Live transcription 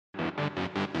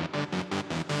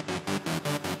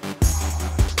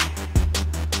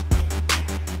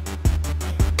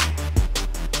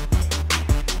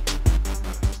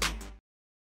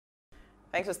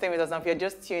Thanks for staying with us. Now, if you're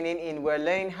just tuning in, we're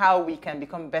learning how we can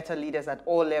become better leaders at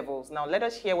all levels. Now, let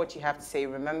us hear what you have to say.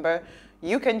 Remember,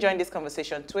 you can join this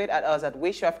conversation. Tweet at us at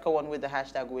WishAfrica1 with the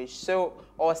hashtag Wish. So,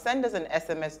 or send us an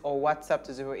SMS or WhatsApp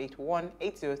to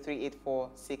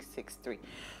 081-803-84663.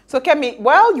 So, Kemi,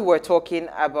 while you were talking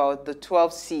about the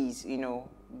 12 C's, you know,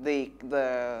 the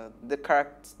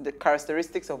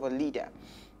characteristics of a leader,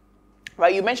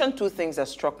 right? You mentioned two things that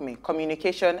struck me: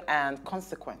 communication and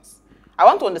consequence. I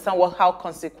want to understand how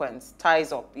consequence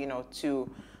ties up, you know, to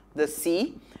the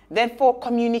C. Then for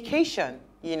communication,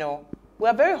 you know, we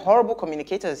are very horrible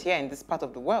communicators here in this part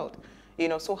of the world, you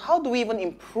know, so how do we even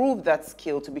improve that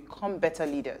skill to become better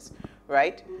leaders,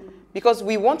 right? Because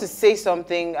we want to say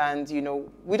something and, you know,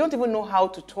 we don't even know how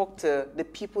to talk to the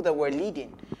people that we're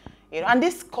leading. You know, and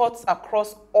this cuts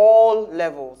across all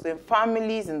levels. In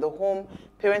families, in the home,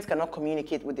 parents cannot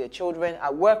communicate with their children.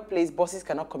 At workplace, bosses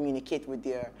cannot communicate with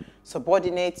their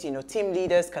subordinates. You know, team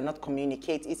leaders cannot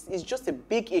communicate. It's just a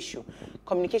big issue.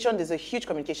 Communication, there's a huge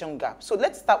communication gap. So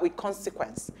let's start with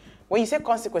consequence. When you say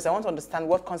consequence, I want to understand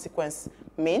what consequence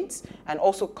means and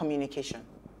also communication.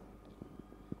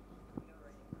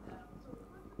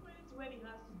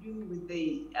 With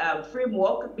the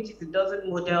framework, which is the dozen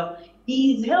model,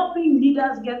 is helping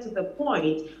leaders get to the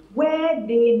point where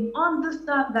they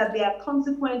understand that there are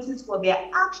consequences for their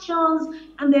actions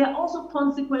and there are also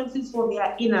consequences for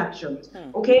their inactions.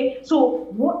 Okay, so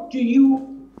what do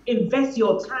you invest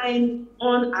your time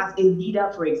on as a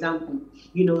leader, for example?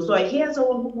 You know, so I hear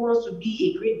someone who wants to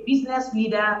be a great business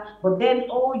leader, but then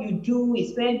all you do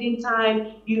is spending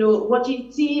time, you know, watching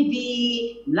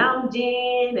TV,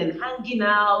 lounging and hanging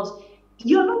out.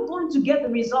 You're not going to get the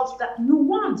results that you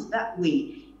want that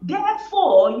way.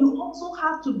 Therefore, you also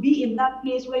have to be in that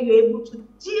place where you're able to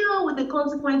deal with the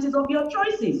consequences of your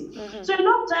choices. So a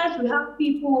lot of times we have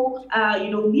people, you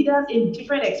know, leaders in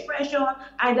different expression,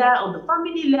 either on the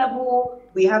family level,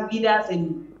 we have leaders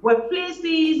in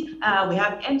workplaces, we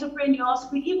have entrepreneurs,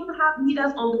 we even have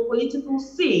leaders on the political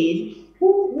scene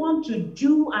who want to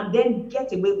do and then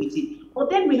get away with it. But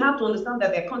then we have to understand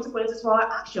that there are consequences for our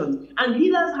actions. And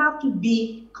leaders have to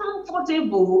be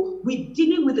comfortable with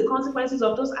dealing with the consequences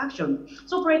of those actions.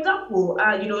 So, for example,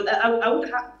 you know, I would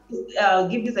have to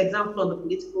give this example on the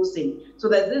political scene. So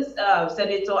there's this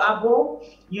Senator Abo,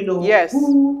 you know, yes,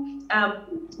 who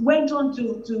went on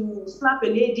to slap a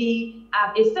lady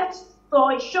at a sex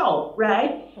toy shop,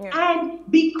 right? Yeah. And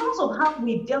because of how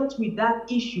we dealt with that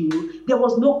issue, there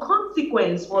was no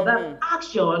consequence for that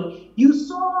action. You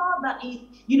saw that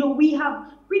you know, we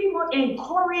have pretty much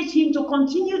encouraged him to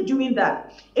continue doing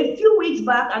that. A few weeks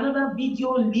back, another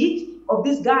video leaked of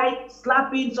this guy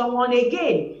slapping someone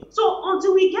again. So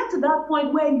until we get to that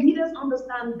point where leaders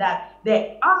understand that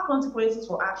there are consequences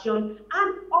for action,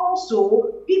 and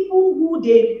also people who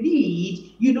they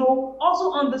lead, you know,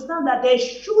 also understand that there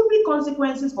should be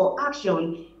consequences for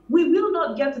action, we will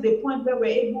not get to the point where we're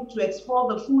able to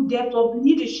explore the full depth of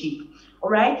leadership. All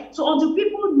right. So until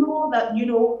people know that, you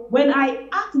know, when I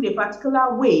act in a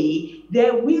particular way,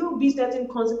 there will be certain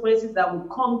consequences that will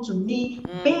come to me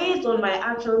based on my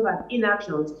actions and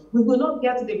inactions, we will not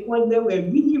get to the point where we're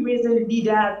really raising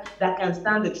leaders that can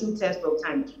stand the true test of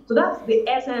time. So that's the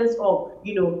essence of,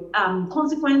 you know,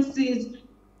 consequences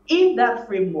in that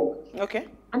framework. Okay.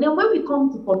 And then when we come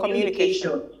to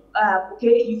communication.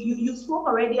 Okay, you spoke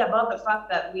already about the fact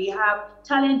that we have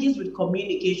challenges with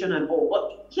communication and all.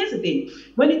 But here's the thing: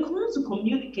 when it comes to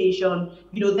communication,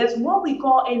 you know, there's what we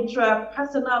call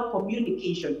intrapersonal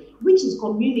communication, which is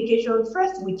communication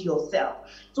first with yourself.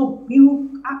 So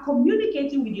you are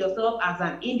communicating with yourself as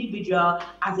an individual,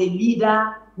 as a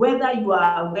leader, whether you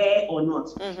are aware or not.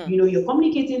 You know, you're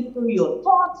communicating through your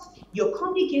thoughts, you're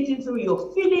communicating through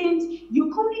your feelings,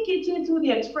 you're communicating through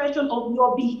the expression of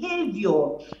your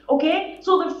behavior. Okay,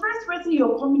 so the first person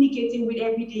you're communicating with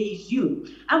every day is you.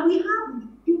 And we have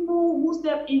people who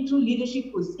step into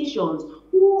leadership positions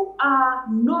who are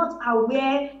not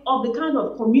aware of the kind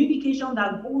of communication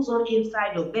that goes on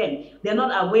inside of them. They're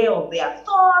not aware of their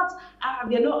thoughts,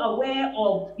 they're not aware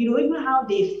of, you know, even how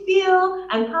they feel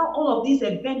and how all of this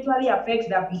eventually affects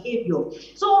their behavior.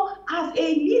 So as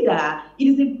a leader, it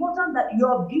is important that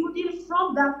you're building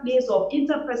from that place of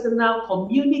interpersonal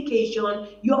communication.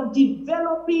 You're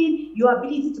developing your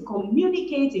ability to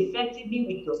communicate effectively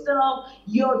with yourself.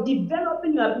 You're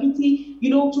developing your ability, you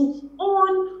know, to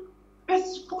own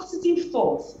positive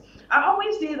thoughts. I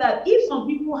always say that if some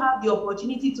people have the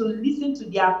opportunity to listen to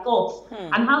their thoughts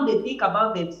and how they think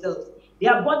about themselves,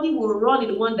 Their body will run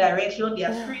in one direction,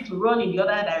 their spirit will run in the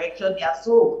other direction, their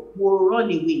soul will run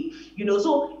away. You know,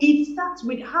 so it starts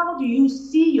with, how do you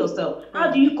see yourself?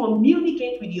 How do you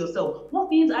communicate with yourself? What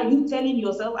things are you telling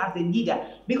yourself as a leader?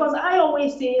 Because I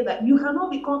always say that you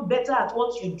cannot become better at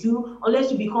what you do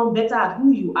unless you become better at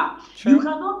who you are. Sure. You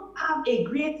cannot have a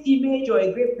great image or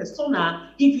a great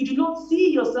persona if you do not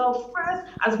see yourself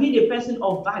first as being a person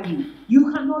of value.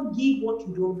 You cannot give what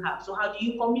you don't have. So how do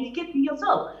you communicate with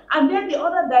yourself? And then the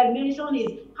other dimension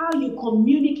is how you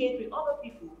communicate with other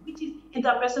people, which is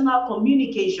interpersonal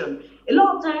communication. A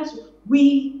lot of times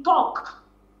we talk,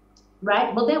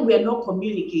 right? But then we are not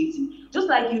communicating. Just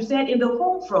like you said, in the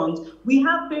home front, we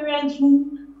have parents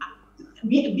who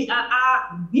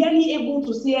are barely able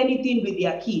to say anything with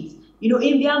their kids. You know,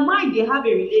 in their mind, they have a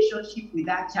relationship with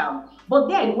that child. But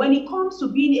then when it comes to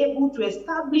being able to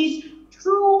establish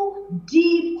true,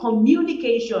 deep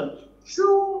communication,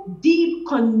 true, deep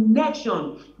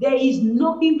connection, there is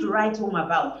nothing to write home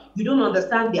about. You don't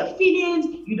understand their feelings.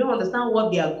 You don't understand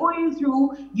what they are going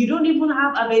through. You don't even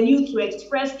have avenue to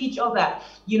express each other.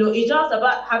 You know, it's just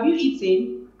about, have you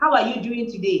eaten? How are you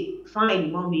doing today?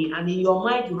 Fine, mommy. And in your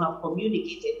mind, you have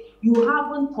communicated. You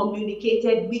haven't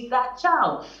communicated with that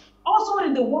child. Also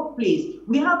in the workplace,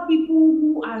 we have people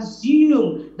who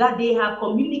assume that they have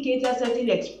communicated certain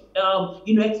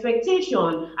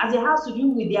expectation as it has to do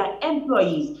with their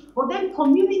employees. But then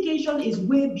communication is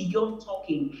way beyond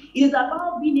talking. It is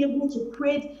about being able to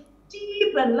create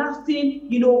deep and lasting,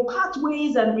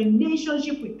 pathways and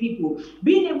relationship with people,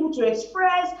 being able to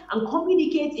express and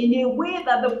communicate in a way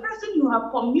that the person you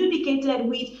have communicated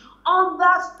with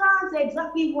understands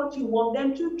exactly what you want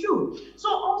them to do. So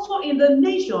also in the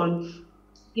nation,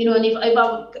 and if I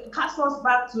cast us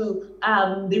back to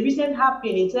the recent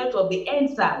happening in terms of the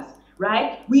NSAS,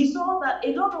 right? We saw that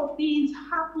a lot of things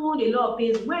happened, a lot of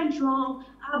things went wrong,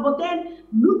 but then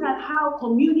look at how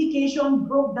communication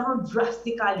broke down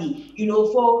drastically.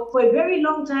 For a very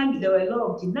long time, there were a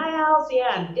lot of denials here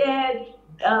and there,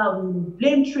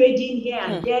 blame trading here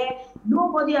and there.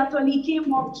 Nobody actually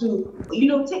came up to,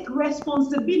 take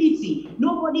responsibility.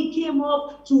 Nobody came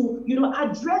up to,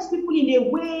 address people in a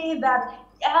way that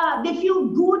they feel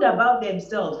good about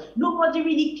themselves. Nobody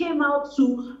really came out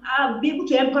to be able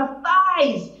to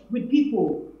empathize with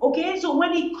people. Okay, so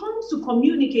when it comes to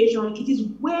communication, it is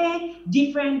way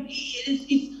different.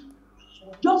 It's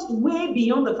just way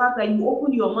beyond the fact that you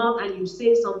open your mouth and you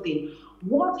say something.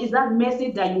 What is that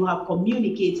message that you have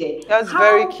communicated? That's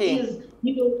very key. How is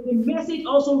the message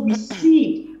also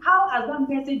received? How has that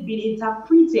message been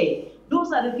interpreted?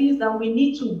 Those are the things that we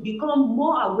need to become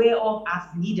more aware of as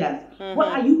leaders. What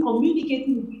are you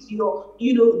communicating with your,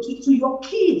 to your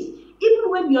kids?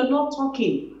 Even when you're not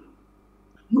talking,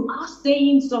 you are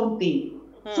saying something.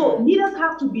 So leaders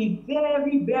have to be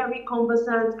very, very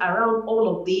conversant around all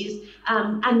of this,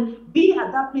 and be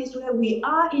at that place where we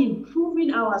are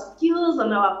improving our skills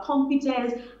and our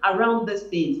competence around these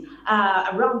things,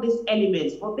 around these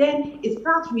elements. But then it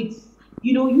starts with,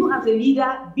 you as a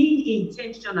leader being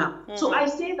intentional. So I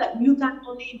say that you can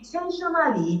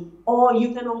unintentionally or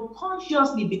you can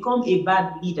unconsciously become a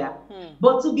bad leader.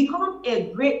 But to become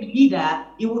a great leader,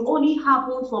 it will only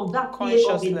happen from that place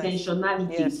of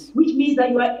intentionality, which means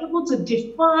that you are able to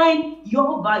define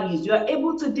your values. You are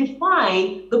able to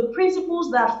define the principles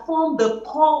that form the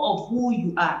core of who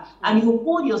you are. And you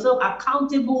hold yourself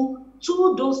accountable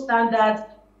to those standards,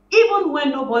 even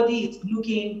when nobody is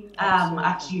looking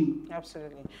at you.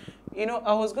 Absolutely.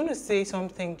 I was going to say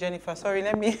something, Jennifer. Sorry,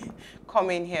 let me come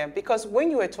in here. Because when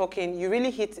you were talking, you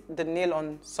really hit the nail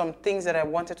on some things that I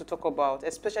wanted to talk about,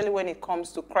 especially when it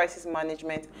comes to crisis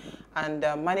management and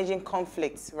managing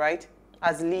conflicts, right,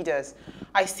 as leaders.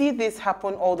 I see this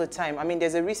happen all the time. I mean,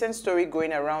 there's a recent story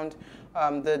going around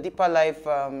the Deeper Life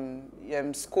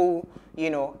school,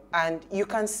 and you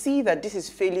can see that this is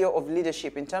failure of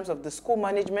leadership in terms of the school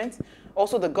management,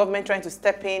 also the government trying to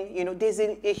step in. There's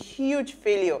a huge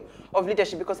failure of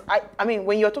leadership because, I mean,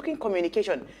 when you're talking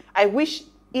communication, I wish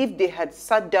if they had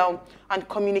sat down and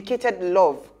communicated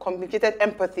love, communicated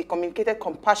empathy, communicated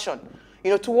compassion,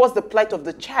 towards the plight of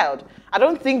the child. I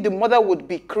don't think the mother would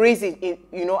be crazy,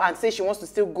 and say she wants to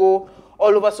still go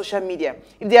all over social media.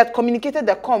 If they had communicated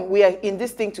that, we are in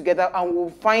this thing together and we'll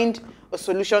find a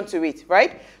solution to it,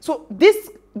 right? So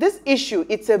this issue,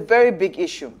 it's a very big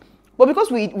issue. But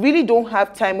because we really don't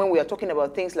have time when we are talking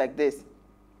about things like this,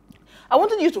 I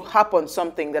wanted you to harp on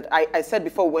something that I said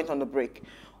before we went on the break.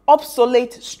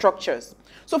 Obsolete structures.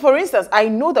 So for instance, I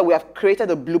know that we have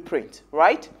created a blueprint,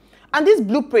 right? And this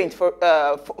blueprint, for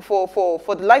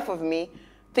the life of me,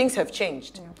 things have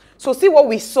changed. Yeah. So see what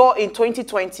we saw in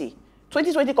 2020.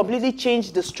 2020 completely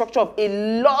changed the structure of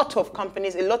a lot of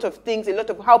companies, a lot of things, a lot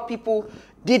of how people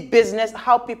did business,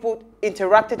 how people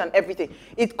interacted and everything.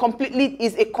 It completely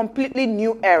is a completely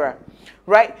new era,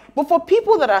 right? But for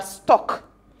people that are stuck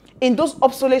in those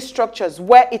obsolete structures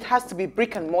where it has to be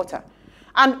brick and mortar,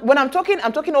 and when I'm talking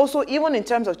also even in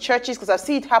terms of churches, because I've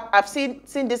seen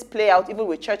this play out even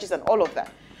with churches and all of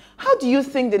that. How do you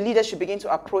think the leaders should begin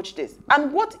to approach this?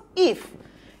 And what if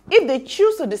they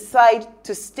choose to decide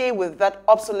to stay with that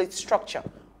obsolete structure?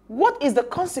 What is the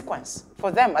consequence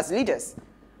for them as leaders?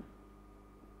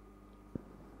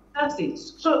 That's it.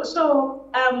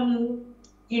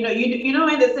 You know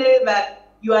when they say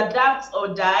that you adapt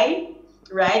or die,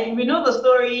 right? We know the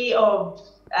story of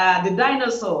the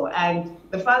dinosaur and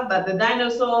the fact that the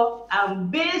dinosaur,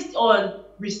 based on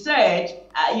research,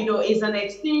 is an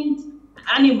extinct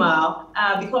animal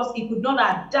because it could not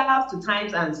adapt to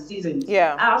times and seasons.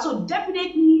 Yeah. So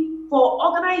definitely for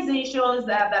organizations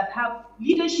that have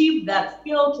leadership that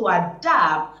fail to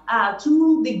adapt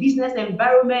to the business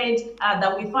environment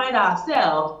that we find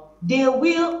ourselves, they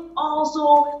will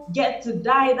also get to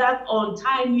die that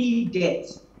untimely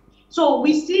death. So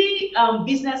we see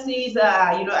businesses,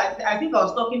 I think I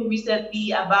was talking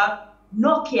recently about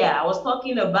Nokia. I was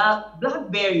talking about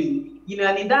BlackBerry.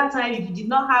 And in that time, if you did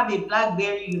not have a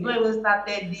BlackBerry, you not even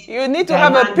started this. You need to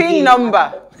have a PIN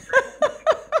number.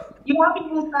 You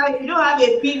don't have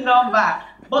a PIN number.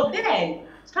 But then,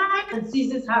 time and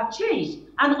seasons have changed.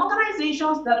 And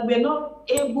organizations that were not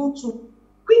able to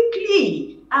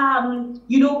quickly,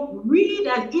 read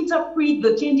and interpret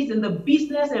the changes in the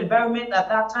business environment at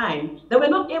that time, they were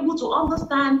not able to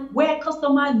understand where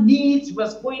customer needs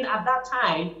was going at that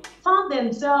time, found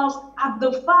themselves at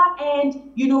the far end,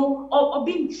 of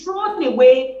being thrown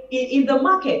away in the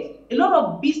market. A lot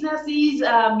of businesses, in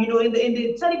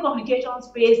the telecommunication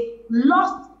space,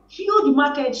 lost huge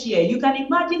market share. You can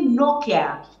imagine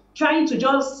Nokia trying to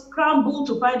just scramble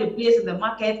to find a place in the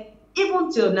market,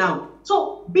 even till now.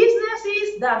 So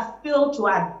businesses that fail to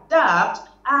adapt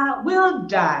will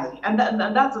die, and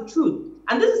that's the truth.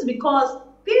 And this is because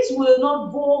this will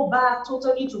not go back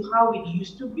totally to how it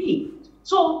used to be.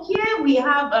 So here we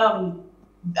have,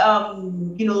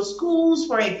 schools,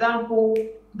 for example,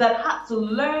 that had to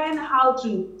learn how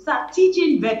to start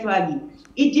teaching virtually.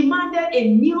 It demanded a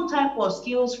new type of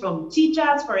skills from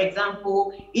teachers, for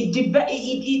example. It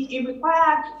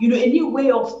required, a new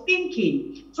way of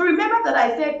thinking. So remember that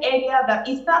I said earlier that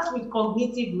it starts with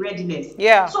cognitive readiness.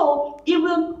 Yeah. So it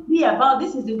will be about,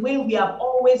 this is the way we have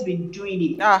always been doing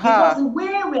it. Because the way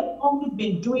we have always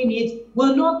been doing it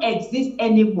will not exist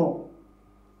anymore.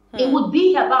 It would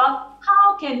be about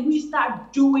how can we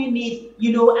start doing it,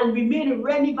 and remain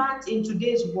relevant in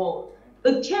today's world.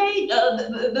 The change,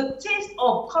 the taste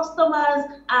of customers,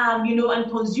 and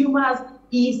consumers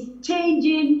is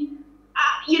changing,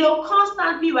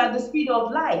 constantly at the speed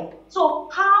of light. So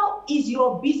how is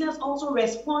your business also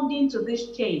responding to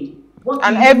this change?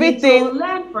 And everything,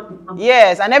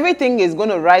 yes, and everything is going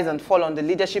to rise and fall on the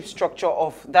leadership structure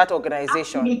of that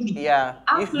organization. Absolutely. Yeah,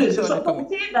 absolutely. So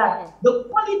we say that the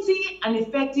quality and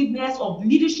effectiveness of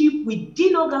leadership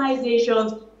within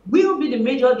organizations will be the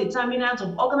major determinant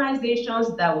of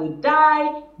organizations that will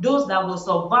die, those that will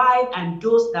survive, and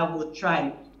those that will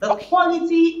thrive. The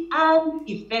quality and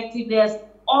effectiveness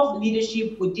of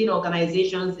leadership within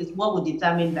organizations is what will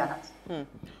determine that.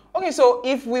 Okay, so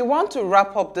if we want to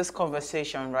wrap up this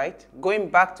conversation, right, going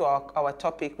back to our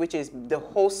topic, which is the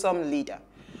wholesome leader,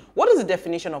 what is the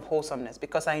definition of wholesomeness?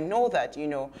 Because I know that,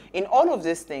 in all of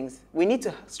these things, we need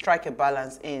to strike a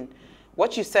balance in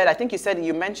what you said. I think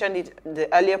you mentioned it in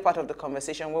the earlier part of the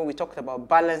conversation when we talked about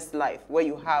balanced life, where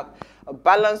you have a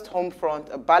balanced home front,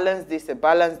 a balanced this, a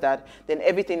balanced that, then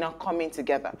everything now coming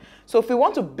together. So if we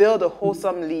want to build a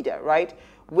wholesome leader, right,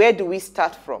 where do we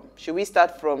start from? Should we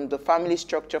start from the family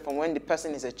structure, from when the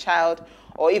person is a child?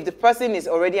 Or if the person is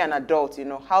already an adult,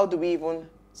 how do we even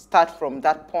start from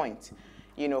that point?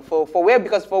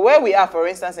 Because for where we are, for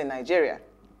instance, in Nigeria,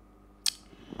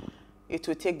 it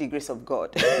will take the grace of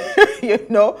God,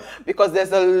 because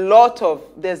there's a lot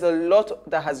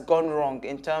that has gone wrong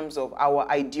in terms of our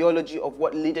ideology of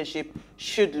what leadership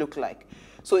should look like.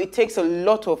 So it takes a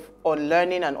lot of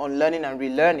unlearning and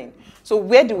relearning. So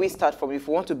where do we start from if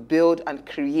we want to build and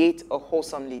create a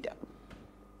wholesome leader?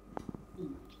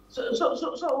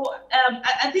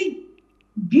 I think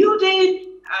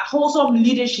building a wholesome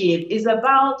leadership is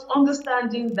about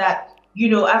understanding that,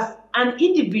 as an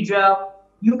individual,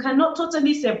 you cannot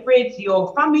totally separate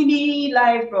your family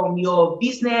life from your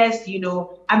business,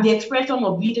 and the expression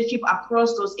of leadership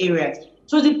across those areas.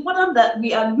 So it's important that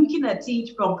we are looking at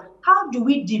it from how do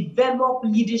we develop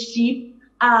leadership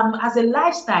as a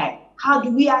lifestyle? How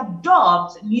do we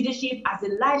adopt leadership as a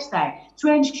lifestyle to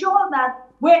ensure that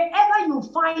wherever you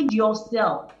find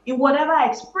yourself, in whatever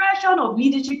expression of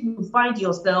leadership you find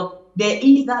yourself, there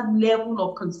is that level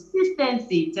of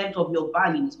consistency in terms of your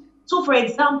values. So, for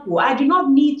example, I do not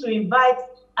need to invite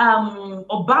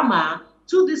Obama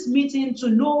to this meeting to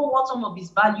know what some of his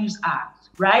values are,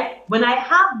 right? When I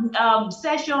have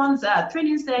sessions,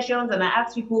 training sessions, and I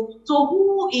ask people, so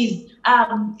who is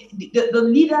the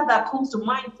leader that comes to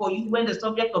mind for you when the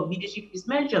subject of leadership is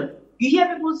mentioned? You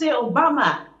hear people say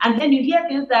Obama, and then you hear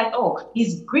things like, oh,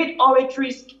 his great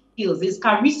oratory skills, his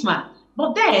charisma.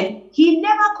 But then he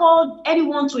never called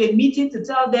anyone to a meeting to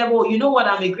tell them, oh, you know what,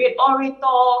 I'm a great orator,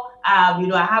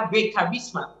 I have great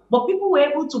charisma. But people were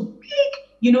able to pick,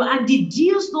 and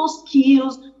deduce those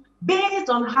skills based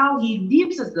on how he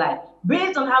lives his life,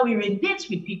 based on how he relates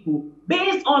with people,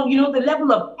 based on, the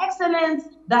level of excellence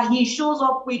that he shows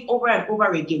up with over and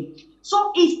over again.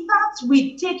 So it starts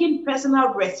with taking personal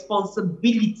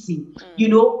responsibility.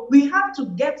 We have to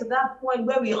get to that point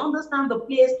where we understand the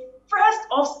place first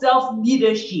of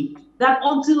self-leadership, that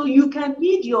until you can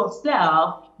lead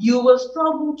yourself, you will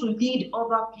struggle to lead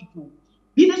other people.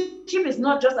 Leadership is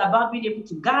not just about being able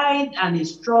to guide and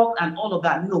instruct and all of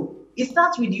that. No, it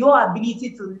starts with your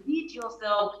ability to lead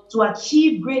yourself to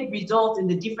achieve great results in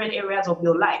the different areas of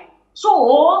your life.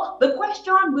 So the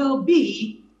question will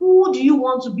be, who do you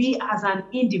want to be as an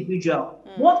individual?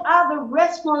 What are the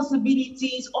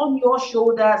responsibilities on your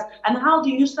shoulders, and how do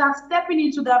you start stepping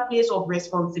into that place of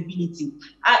responsibility?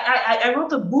 I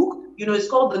wrote a book, it's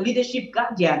called The Leadership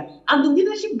Guardian. And the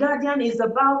Leadership Guardian is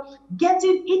about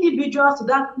getting individuals to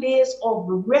that place of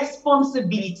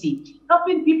responsibility,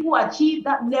 helping people achieve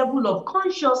that level of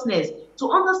consciousness to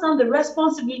understand the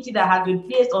responsibility that has been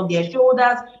placed on their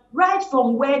shoulders right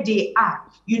from where they are,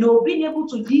 being able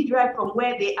to lead right from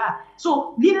where they are.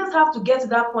 So leaders have to get to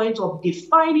that point of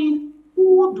defining,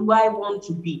 who do I want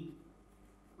to be,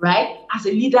 right? As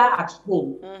a leader at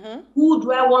home, who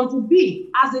do I want to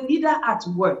be as a leader at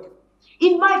work?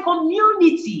 In my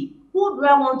community, who do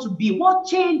I want to be? What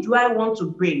change do I want to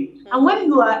bring? And when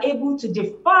you are able to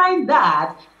define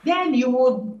that, then you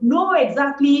will know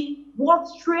exactly what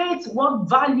traits, what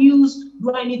values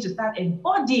do I need to start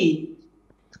embodying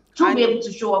to be able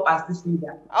to show up as this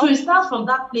leader. So it starts from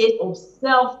that place of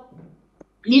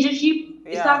self-leadership.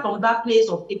 It starts from that place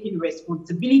of taking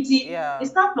responsibility. It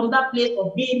starts from that place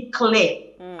of being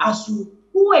clear as to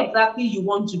who exactly you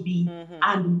want to be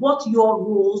and what your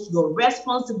roles, your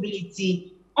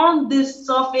responsibility on this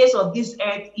surface of this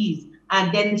earth is,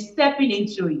 and then stepping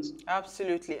into it.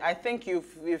 Absolutely. I think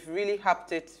you've really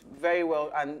hacked it very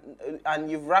well,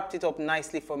 and you've wrapped it up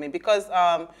nicely for me, because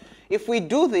if we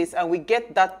do this and we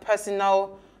get that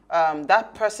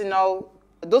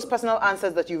those personal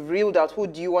answers that you've reeled out, who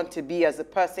do you want to be as a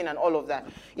person and all of that,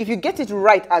 if you get it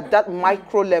right at that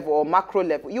micro level or macro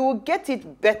level, you will get it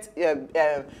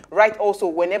right also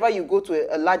whenever you go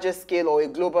to a larger scale or a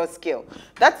global scale.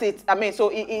 That's it. I mean,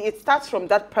 so it starts from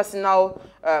that personal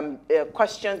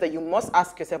questions that you must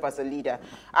ask yourself as a leader.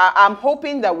 I'm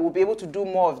hoping that we'll be able to do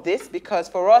more of this, because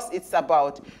for us, it's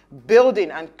about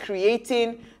building and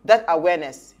creating that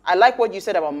awareness. I like what you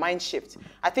said about mind shift.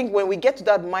 I think when we get to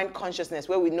that mind consciousness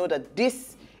where we know that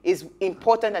this is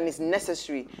important and is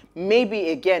necessary, maybe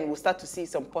again we'll start to see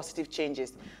some positive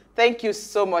changes. Thank you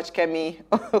so much, Kemi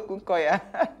Okunkoya.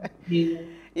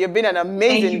 You've been an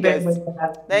amazing guest.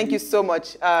 Thank you so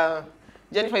much.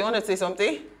 Jennifer, you want to say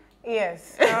something?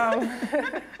 Yes.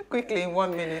 Quickly, in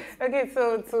 1 minute. Okay,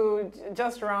 so to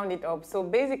just round it up. So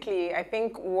basically, I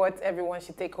think what everyone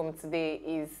should take home today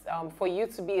is for you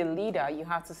to be a leader, you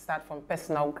have to start from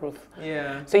personal growth.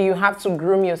 Yeah. So you have to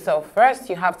groom yourself first.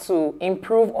 You have to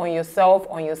improve on yourself,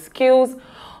 on your skills,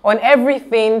 on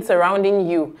everything surrounding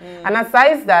you. And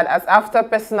aside that, as after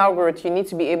personal growth, you need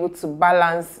to be able to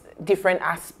balance different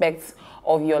aspects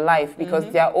of your life, because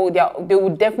they will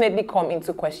definitely come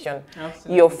into question.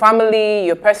 Absolutely. Your family,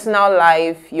 your personal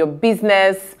life, your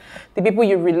business, the people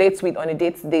you relate with on a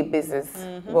day-to-day basis.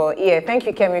 Well, yeah, thank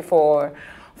you, Kemi, for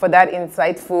that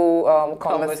insightful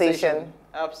conversation.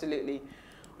 Absolutely.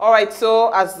 All right,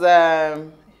 so as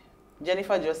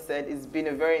Jennifer just said, it's been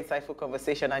a very insightful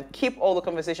conversation, and keep all the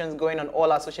conversations going on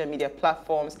all our social media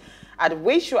platforms at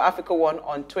Wayshow Africa 1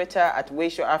 on Twitter, at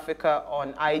Wayshow Africa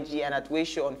on IG, and at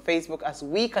Wayshow on Facebook, as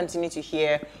we continue to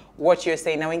hear what you're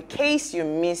saying. Now, in case you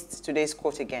missed today's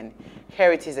quote again,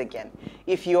 here it is again.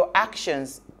 If your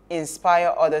actions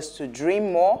inspire others to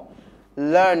dream more,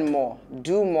 learn more,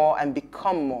 do more, and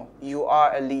become more, you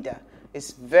are a leader.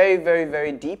 It's very, very,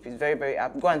 very deep. It's very, very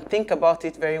apt. Go and think about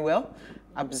it very well.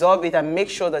 Absorb it and make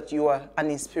sure that you are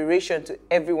an inspiration to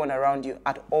everyone around you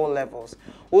at all levels.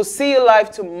 We'll see you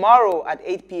live tomorrow at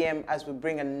 8 p.m. as we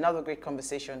bring another great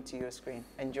conversation to your screen.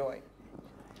 Enjoy.